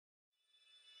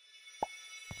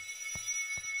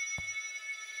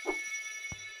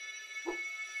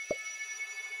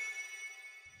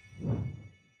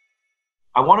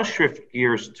I want to shift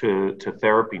gears to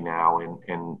therapy now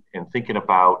and thinking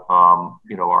about,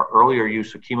 our earlier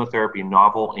use of chemotherapy,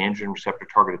 novel androgen receptor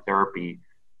targeted therapy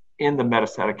in the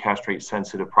metastatic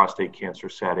castrate-sensitive prostate cancer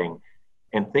setting,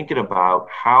 and thinking about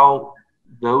how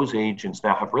those agents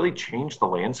now have really changed the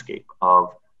landscape of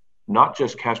not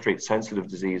just castrate-sensitive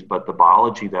disease, but the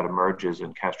biology that emerges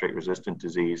in castrate-resistant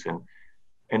disease.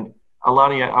 And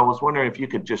Eleni, I was wondering if you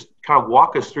could just kind of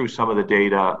walk us through some of the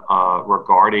data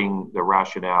regarding the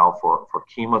rationale for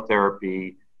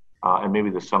chemotherapy, and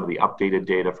maybe some of the updated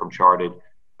data from Charted,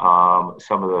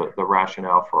 some of the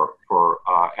rationale for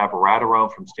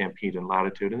abiraterone from Stampede and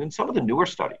Latitude, and then some of the newer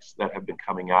studies that have been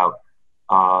coming out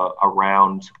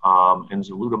around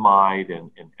enzalutamide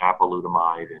and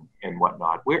apalutamide and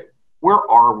whatnot.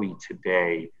 Where are we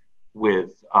today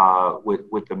with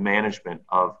the management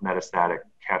of metastatic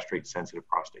castrate-sensitive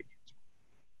prostate cancer?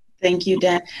 Thank you,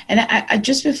 Dan. And I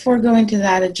just before going to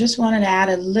that, I just wanted to add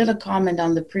a little comment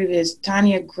on the previous.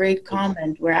 Tanya, great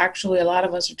comment, where actually a lot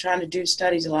of us are trying to do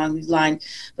studies along these lines.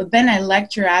 But Ben, I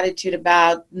liked your attitude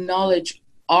about knowledge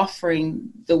offering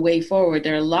the way forward.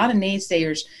 There are a lot of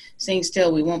naysayers saying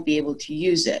still we won't be able to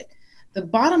use it. The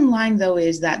bottom line, though,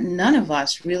 is that none of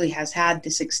us really has had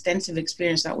this extensive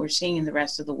experience that we're seeing in the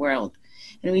rest of the world.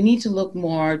 And we need to look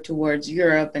more towards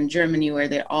Europe and Germany, where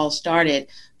they all started,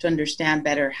 to understand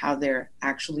better how they're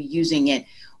actually using it.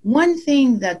 One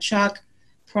thing that, Chuck,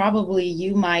 probably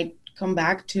you might come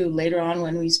back to later on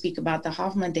when we speak about the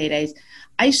Hoffman data is,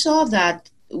 I saw that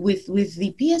with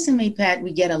the PSMA PET,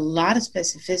 we get a lot of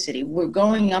specificity. We're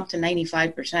going up to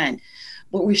 95%,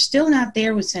 but we're still not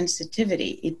there with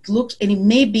sensitivity. It looks, and it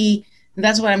may be, and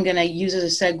that's what I'm going to use as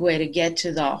a segue to get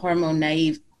to the hormone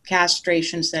naive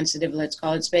castration-sensitive, let's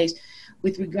call it space,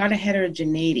 with regard to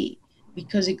heterogeneity,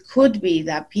 because it could be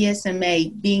that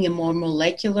PSMA, being a more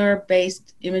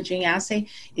molecular-based imaging assay,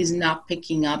 is not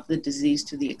picking up the disease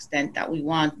to the extent that we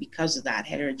want because of that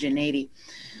heterogeneity.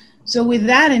 So with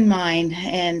that in mind,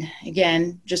 and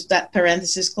again, just that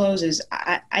parenthesis closes,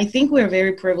 I think we're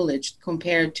very privileged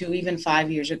compared to even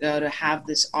 5 years ago to have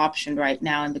this option right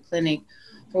now in the clinic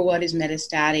for what is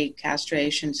metastatic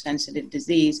castration-sensitive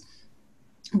disease.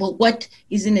 But what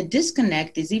is in a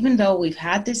disconnect is, even though we've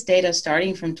had this data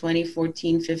starting from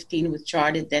 2014-15 with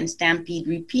Charted, then Stampede,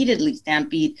 repeatedly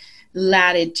Stampede,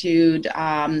 Latitude,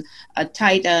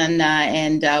 Titan,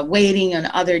 and waiting on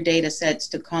other data sets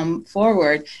to come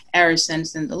forward,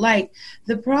 ARASENS and the like,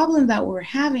 the problem that we're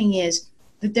having is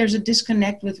that there's a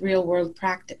disconnect with real world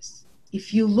practice.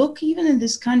 If you look even in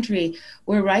this country,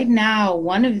 where right now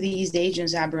one of these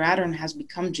agents, abiraterone, has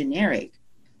become generic,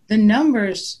 the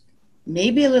numbers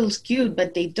may be a little skewed,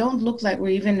 but they don't look like we're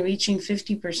even reaching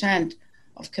 50%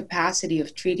 of capacity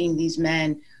of treating these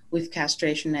men with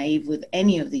castration naive with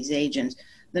any of these agents.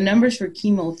 The numbers for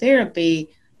chemotherapy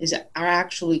are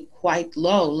actually quite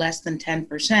low, less than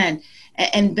 10%,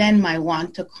 and Ben might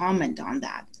want to comment on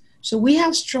that. So we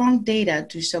have strong data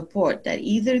to support that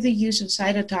either the use of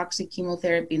cytotoxic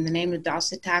chemotherapy in the name of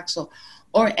docetaxel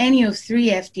or any of 3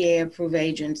 FDA-approved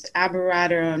agents,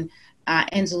 abiraterone,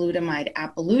 enzalutamide,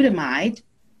 apalutamide,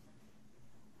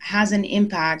 has an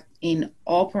impact in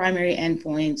all primary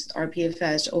endpoints,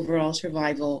 RPFS, overall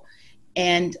survival,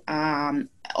 and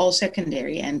all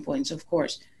secondary endpoints, of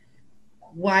course.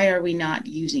 Why are we not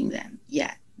using them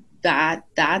yet?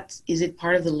 Is it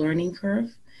part of the learning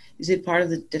curve? Is it part of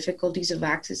the difficulties of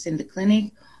access in the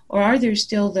clinic? Or are there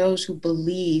still those who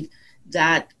believe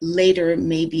that later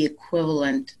may be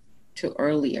equivalent to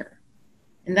earlier?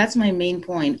 And that's my main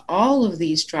point. All of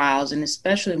these trials, and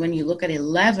especially when you look at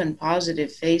 11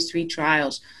 positive phase 3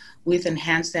 trials with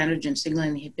enhanced androgen signal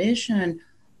inhibition,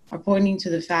 are pointing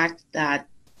to the fact that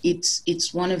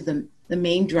it's one of the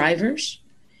main drivers,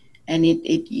 and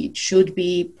it should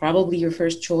be probably your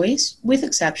first choice, with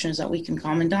exceptions that we can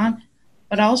comment on,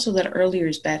 but also that earlier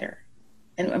is better.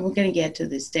 And we're going to get to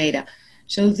this data.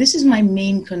 So this is my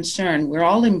main concern. We're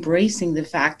all embracing the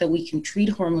fact that we can treat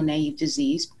hormone-naive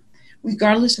disease,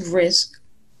 regardless of risk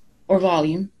or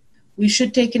volume. We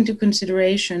should take into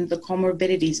consideration the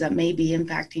comorbidities that may be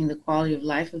impacting the quality of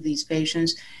life of these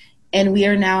patients. And we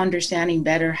are now understanding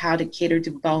better how to cater to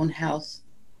bone health.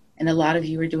 And a lot of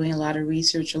you are doing a lot of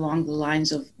research along the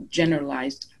lines of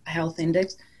generalized health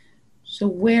index. So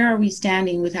where are we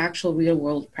standing with actual real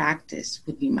world practice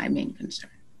would be my main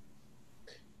concern.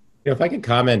 You know, if I could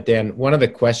comment, Dan, one of the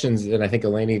questions, and I think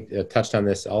Eleni touched on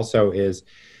this also, is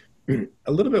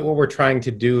a little bit what we're trying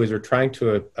to do is we're trying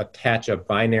to attach a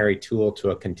binary tool to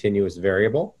a continuous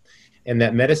variable. and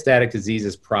that metastatic disease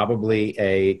is probably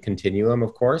a continuum,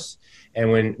 of course.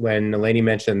 And when Eleni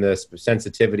mentioned the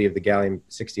sensitivity of the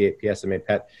gallium-68 PSMA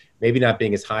PET maybe not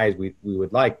being as high as we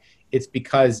would like, it's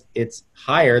because it's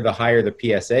higher the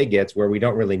PSA gets, where we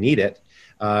don't really need it.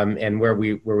 And where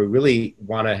we really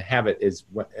want to have it is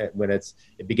when it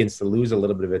begins to lose a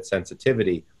little bit of its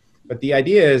sensitivity. But the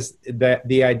idea is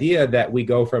that we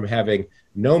go from having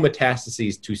no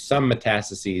metastases to some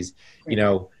metastases,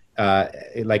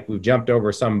 like we've jumped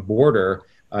over some border,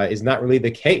 is not really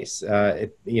the case.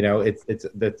 It's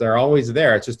that they're always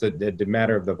there. It's just a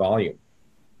matter of the volume.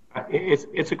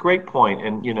 It's a great point,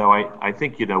 and I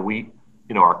think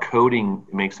our coding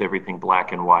makes everything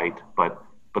black and white, but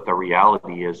the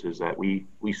reality is that we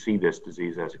see this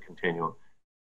disease as a continuum.